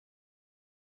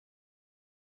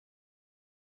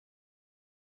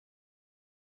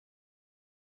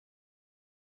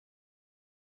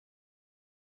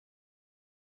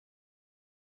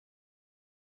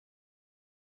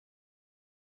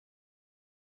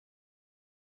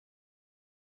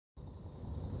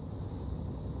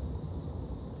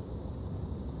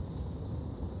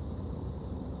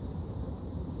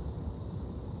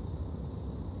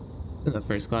in the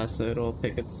first class, so it'll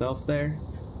pick itself there.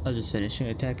 I was just finishing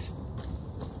a text.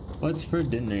 What's for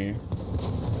dinner?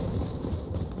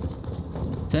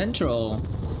 Central.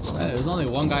 There's only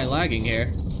one guy lagging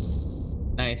here.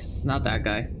 Nice, not that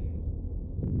guy.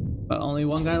 But only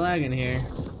one guy lagging here.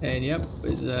 And yep,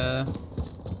 it's I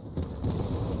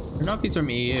don't know if he's from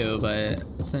EU, but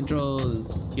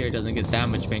Central here doesn't get that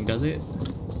much ping, does it?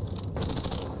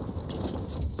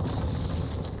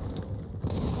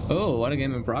 Oh, what a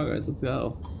game in progress. Let's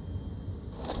go.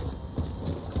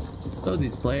 So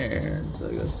these players,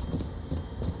 I guess.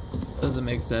 Doesn't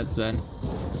make sense, man.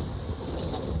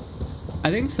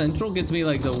 I think Central gets me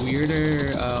like the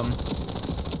weirder,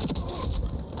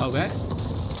 okay.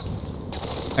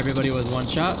 Everybody was one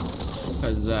shot,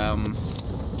 because,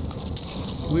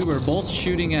 we were both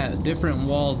shooting at different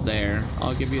walls there.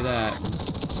 I'll give you that.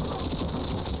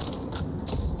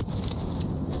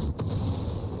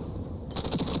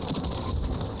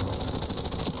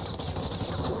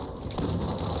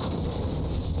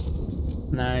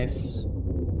 Nice.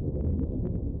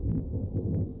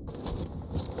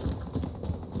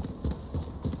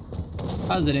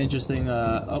 That was an interesting,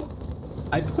 oh.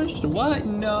 I pushed, what?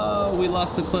 No, we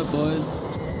lost the clip, boys.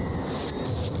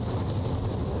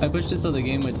 I pushed it so the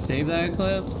game would save that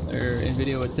clip, or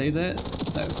NVIDIA would save that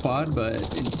quad, but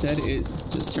instead it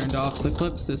just turned off the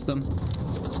clip system.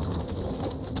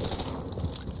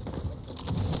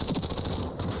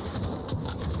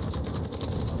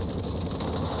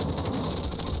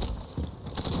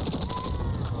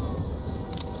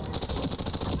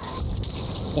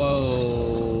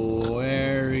 Whoa,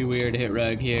 very weird hit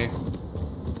reg here.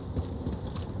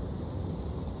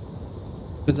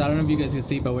 Because I don't know if you guys can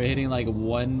see, but we're hitting like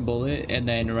one bullet and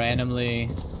then randomly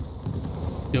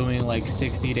doing like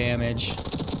 60 damage.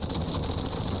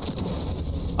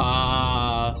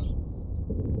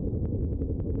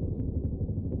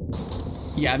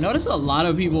 Yeah, I've noticed a lot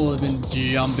of people have been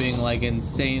jumping like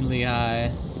insanely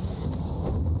high.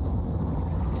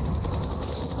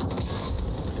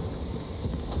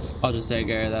 I'll just take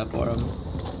care of that for him.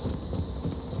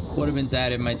 Would have been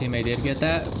sad if my teammate did get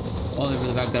that. Only for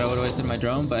the fact that I would have wasted my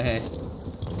drone, but hey.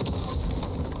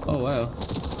 Oh, wow.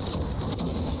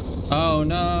 Oh,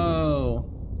 no.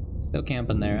 Still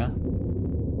camping there, huh?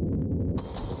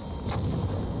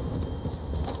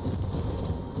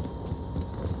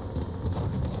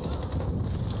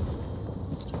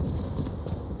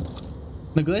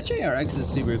 The glitch ARX is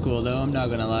super cool, though. I'm not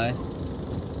gonna lie.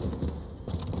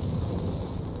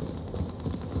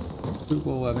 Super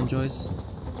cool weapon choice.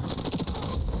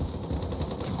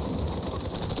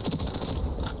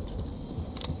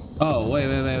 Oh, wait.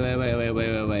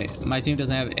 My team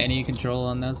doesn't have any control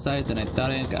on those sides, and I thought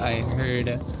I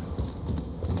heard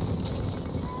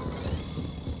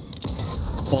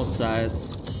both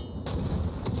sides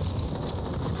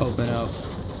open up.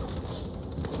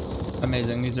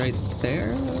 Amazing, he's right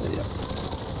there. Yep.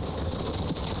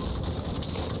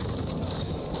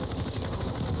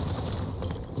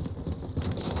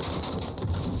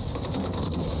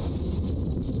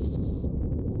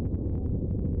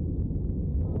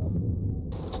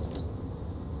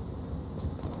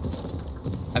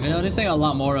 I've been noticing a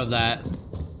lot more of that.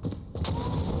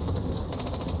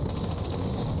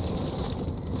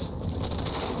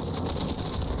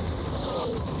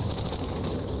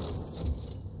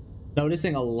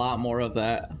 Noticing a lot more of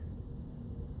that.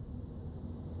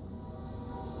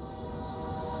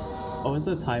 What was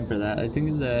the time for that? I think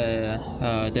it's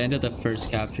the end of the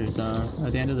first capture zone,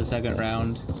 at the end of the second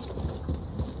round.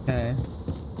 Okay.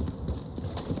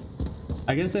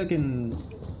 I guess I can,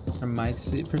 from my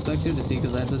perspective, to see,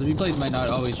 because the replays might not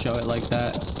always show it like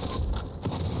that.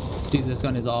 Jeez, this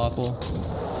gun is awful.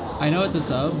 I know it's a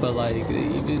sub, but like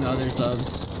even other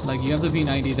subs, like you have the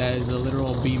P90 that is a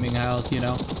literal beaming house, you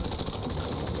know,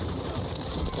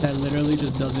 that literally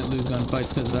just doesn't lose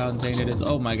gunfights because of how insane it is.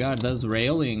 Oh my god, those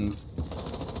railings.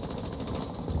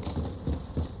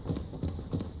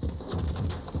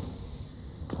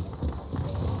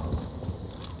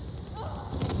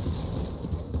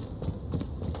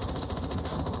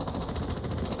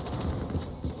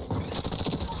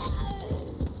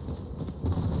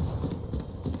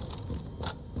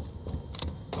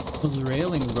 Those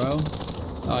railings, bro.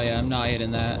 Oh yeah, I'm not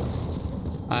hitting that.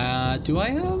 Do I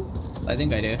have? I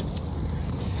think I do.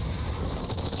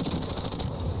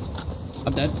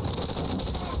 I'm dead.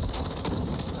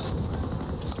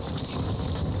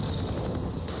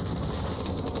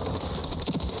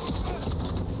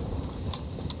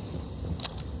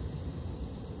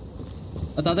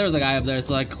 I thought there was a guy up there,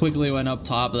 so I quickly went up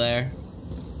top there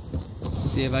to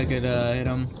see if I could hit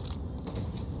him.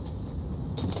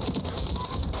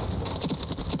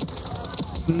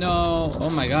 No. Oh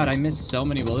my god, I missed so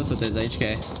many bullets with this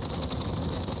HK.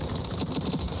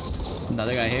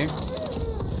 Another guy here.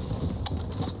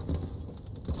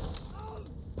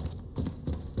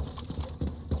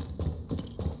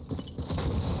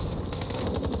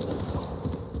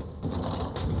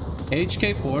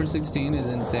 HK 416 is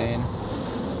insane.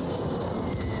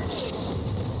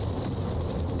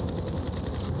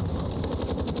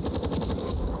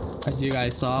 As you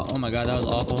guys saw, oh my god, that was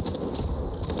awful.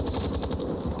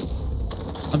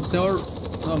 I'm still,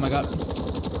 oh my god.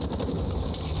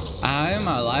 I am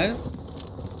alive?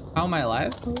 How am I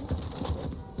alive?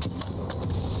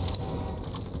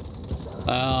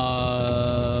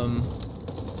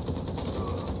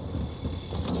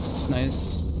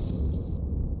 Nice.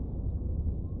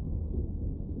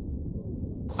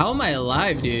 How am I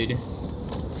alive, dude?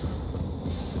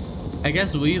 I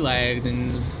guess we lagged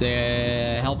and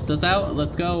they helped us out.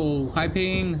 Let's go. High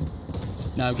ping.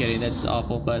 No, I'm kidding. That's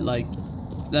awful. But like,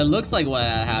 that looks like what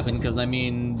happened. Because I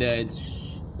mean,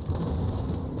 it's.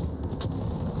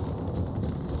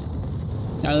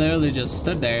 I literally just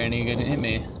stood there and he couldn't hit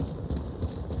me.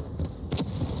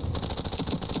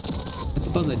 I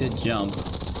suppose I did jump.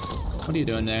 What are you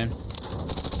doing there?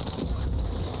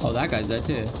 Oh, that guy's there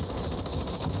too.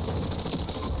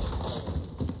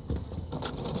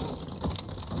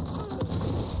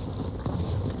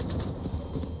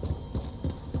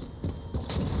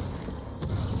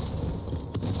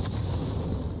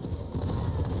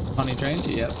 Honey train?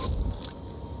 Yep.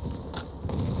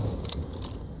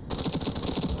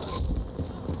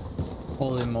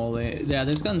 Holy moly. Yeah,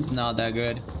 this gun's not that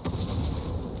good.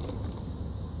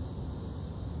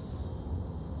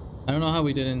 I don't know how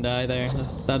we didn't die there.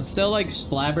 I'm still like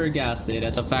flabbergasted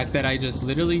at the fact that I just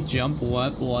literally jump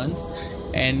once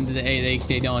and they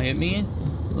don't hit me.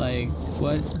 Like,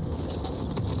 what?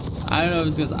 I don't know if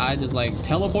it's because I just like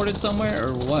teleported somewhere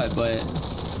or what, but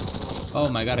oh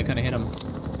my god, I couldn't hit him.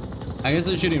 I guess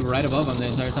they're shooting right above him the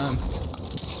entire time.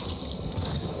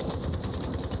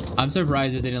 I'm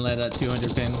surprised it didn't let that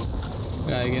 200 ping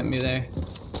guy get me there.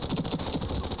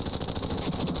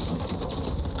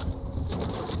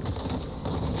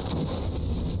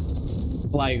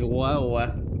 Like, whoa.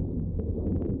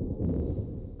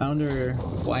 I wonder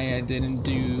why I didn't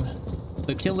do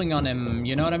the killing on him,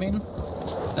 you know what I mean?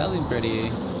 That'd be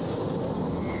pretty.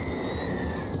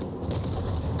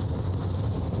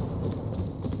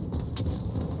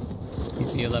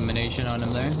 Easy elimination on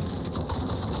him there.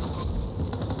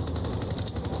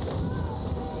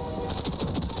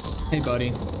 Hey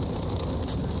buddy.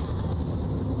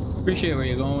 Appreciate where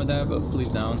you're going with that, but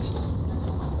please don't.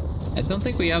 I don't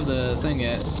think we have the thing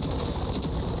yet.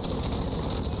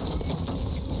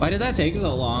 Why did that take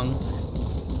so long?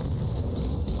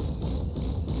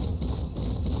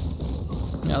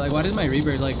 Yeah, like why did my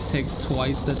rebirth like take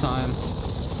twice the time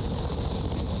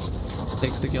it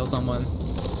takes to kill someone?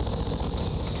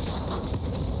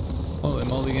 Holy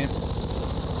moly game.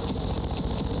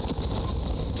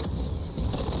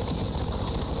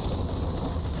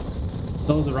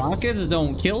 Those rockets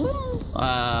don't kill him?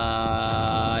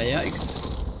 Yikes.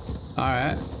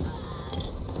 Alright.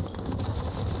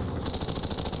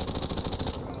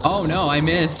 Oh no, I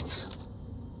missed.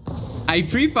 I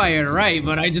pre-fired right,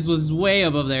 but I just was way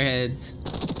above their heads.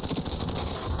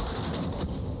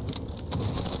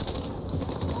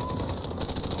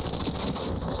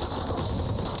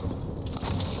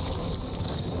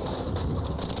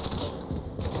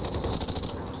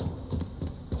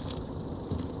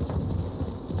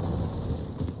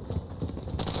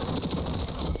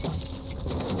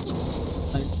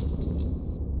 Nice.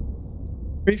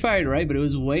 Pre-fired right, but it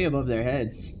was way above their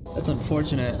heads. That's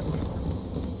unfortunate.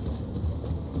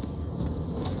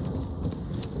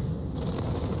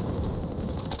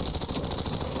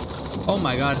 Oh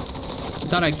my god. I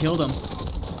thought I killed him.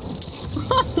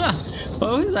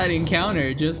 What was that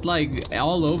encounter? Just like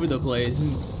all over the place.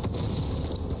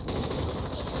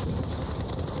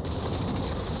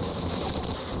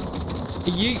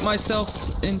 Yeet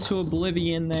myself into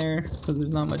oblivion there because there's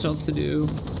not much else to do.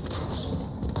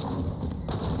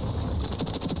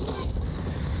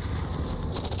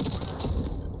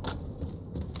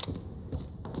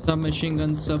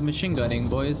 Submachine gunning,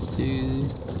 boys.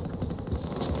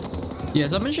 Yeah,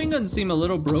 submachine guns seem a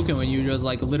little broken when you just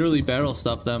like literally barrel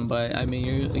stuff them, but I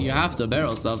mean you have to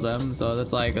barrel stuff them, so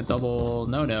that's like a double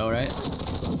no-no, right?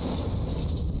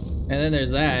 And then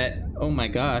there's that. Oh my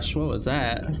gosh, what was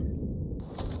that?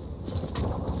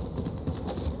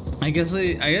 I guess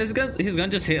his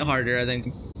gun just hit harder, I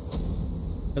think,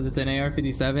 because it's an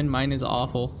AR-57. Mine is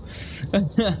awful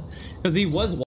because he was